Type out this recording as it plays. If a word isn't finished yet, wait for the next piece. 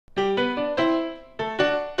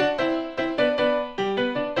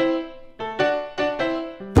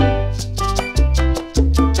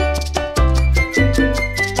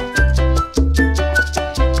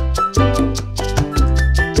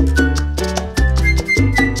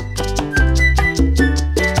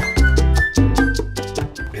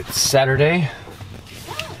Saturday.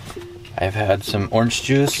 I've had some orange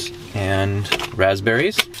juice and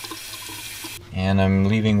raspberries, and I'm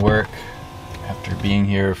leaving work after being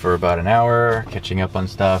here for about an hour, catching up on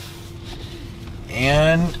stuff,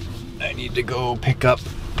 and I need to go pick up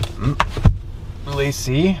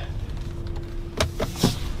Lacey.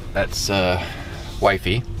 That's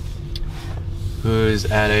wifey, who's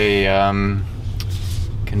at a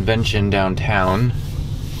convention downtown.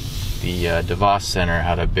 The DeVos Center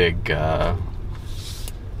had a big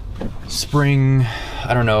spring,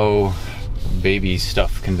 I don't know, baby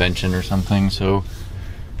stuff convention or something, or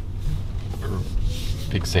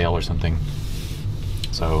big sale or something.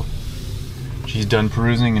 So she's done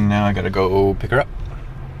perusing and now I gotta go pick her up.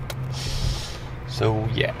 So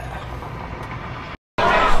yeah.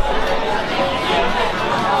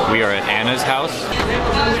 We are at Anna's house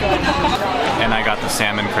and I got the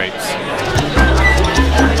salmon crepes.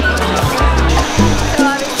 So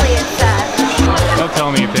obviously it's sad. Don't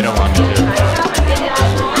tell me if they don't want me to.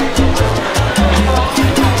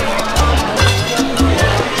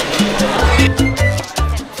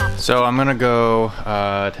 So I'm gonna go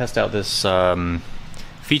test out this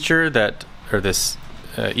feature this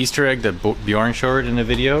Easter egg that Bjorn showed in the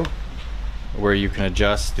video, where you can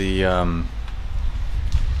adjust the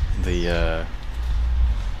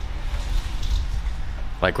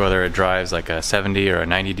like whether it drives like a 70 or a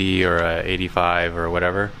 90D or a 85 or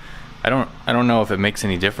whatever. I don't know if it makes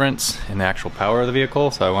any difference in the actual power of the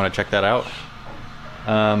vehicle, so I want to check that out.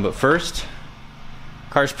 But first,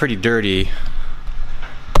 car's pretty dirty.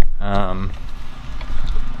 I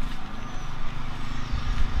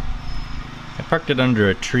parked it under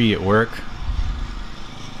a tree at work.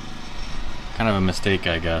 Kind of a mistake,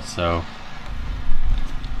 I guess, so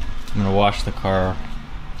I'm gonna wash the car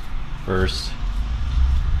first,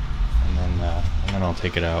 and then I'll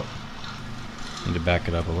take it out. Need to back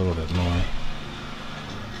it up a little bit more.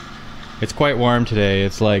 It's quite warm today.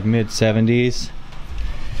 It's like mid-70s.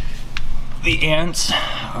 The ants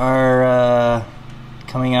are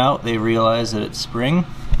coming out. They realize that it's spring.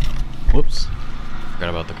 Whoops, forgot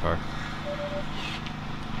about the car.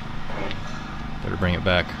 Better bring it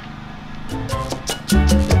back.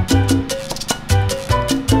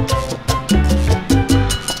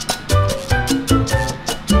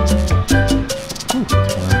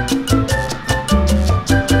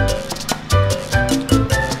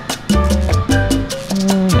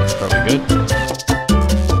 That's probably good.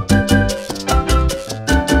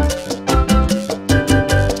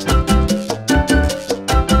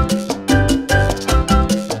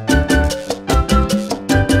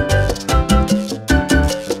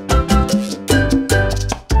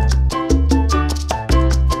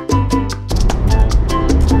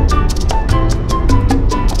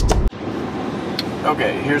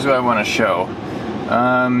 Okay, here's what I want to show.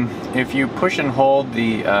 If you push and hold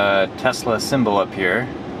the Tesla symbol up here,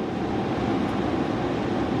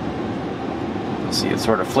 you'll see it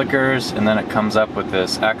sort of flickers and then it comes up with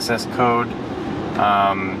this access code.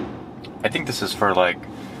 I think this is for like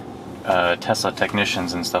Tesla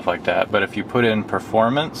technicians and stuff like that, but if you put in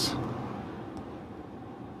performance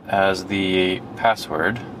as the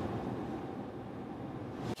password,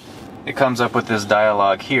 it comes up with this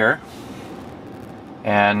dialog here.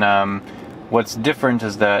 And what's different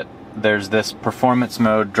is that there's this performance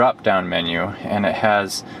mode drop-down menu, and it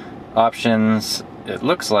has options. It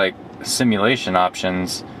looks like simulation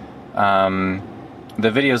options. The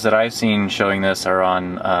videos that I've seen showing this are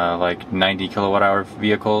on like 90 kilowatt-hour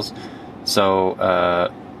vehicles, so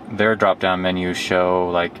their drop-down menus show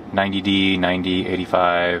like 90D, 90,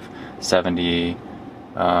 85, 70,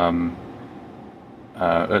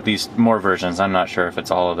 at least more versions. I'm not sure if it's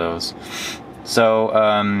all of those. So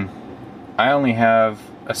I only have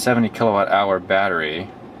a 70 kilowatt hour battery,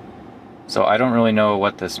 so I don't really know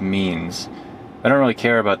what this means. I don't really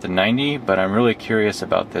care about the 90, but I'm really curious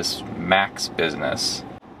about this max business.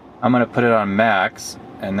 I'm going to put it on max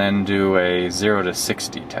and then do a 0 to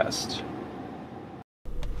 60 test.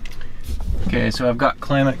 Okay, so I've got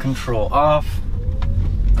climate control off.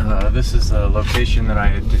 This is the location that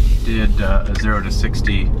I did a 0 to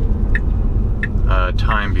 60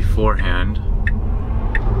 time beforehand.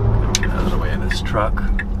 Get out of the way of this truck.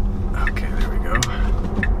 Okay, there we go.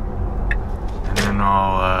 And then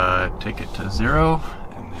I'll take it to 0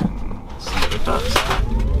 and then see what it does.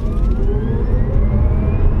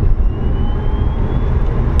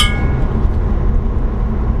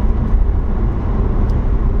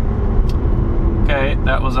 Okay,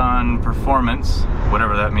 that was on performance,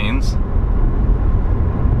 whatever that means.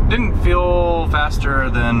 Didn't feel faster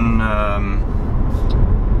than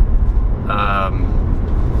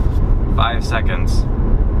 5 seconds.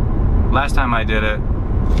 last time I did it,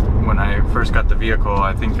 when I first got the vehicle,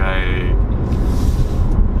 I think I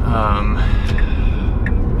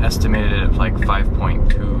estimated it at like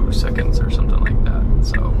 5.2 seconds or something like that,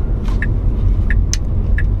 so.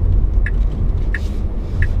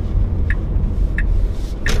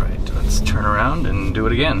 All right, let's turn around and do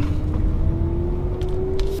it again.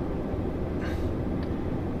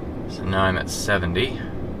 So now I'm at 70.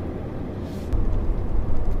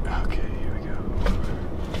 Okay, here we go.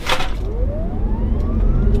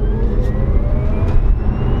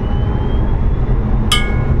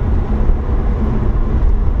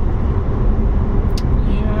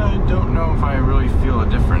 I really feel a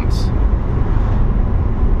difference.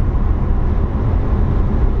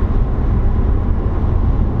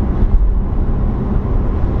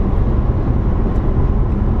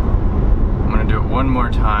 I'm gonna do it one more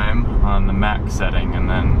time on the max setting and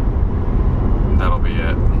then that'll be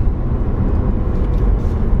it.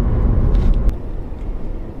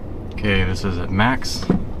 Okay, this is at max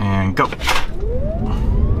and go.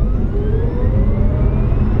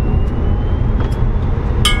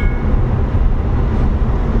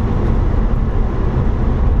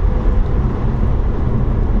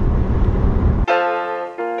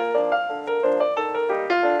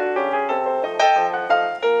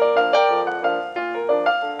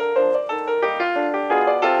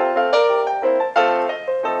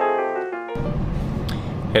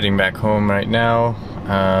 Heading back home right now,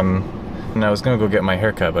 and I was gonna go get my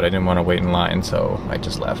haircut, but I didn't want to wait in line, so I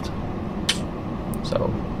just left.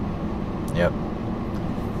 So, yep,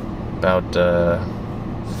 about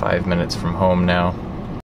 5 minutes from home now.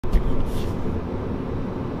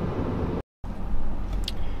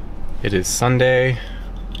 It is Sunday.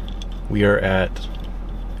 We are at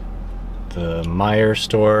the Meijer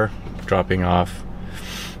store dropping off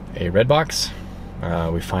a Redbox.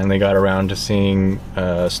 We finally got around to seeing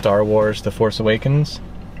Star Wars: The Force Awakens.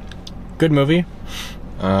 Good movie.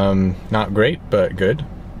 Not great, but good.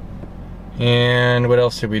 And what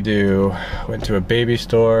else did we do? Went to a baby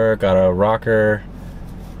store, got a rocker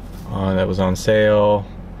that was on sale.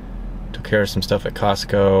 Took care of some stuff at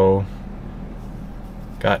Costco.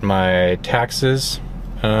 Got my taxes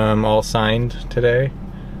all signed today.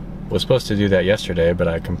 Was supposed to do that yesterday, but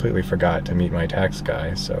I completely forgot to meet my tax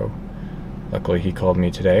guy, so luckily he called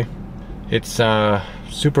me today. It's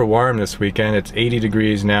super warm this weekend. It's 80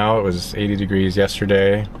 degrees now. It was 80 degrees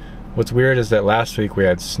yesterday. What's weird is that last week we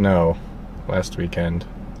had snow last weekend.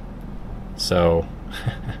 So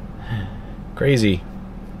crazy.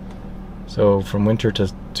 So from winter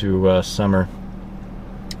to summer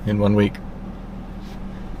in 1 week.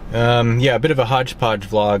 Yeah, a bit of a hodgepodge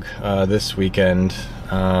vlog this weekend.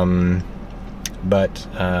 But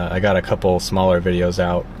I got a couple smaller videos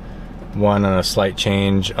out. One on a slight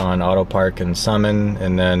change on Auto Park and Summon,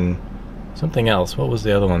 and then something else. What was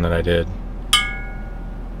the other one that I did?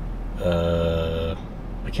 I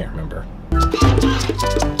can't remember.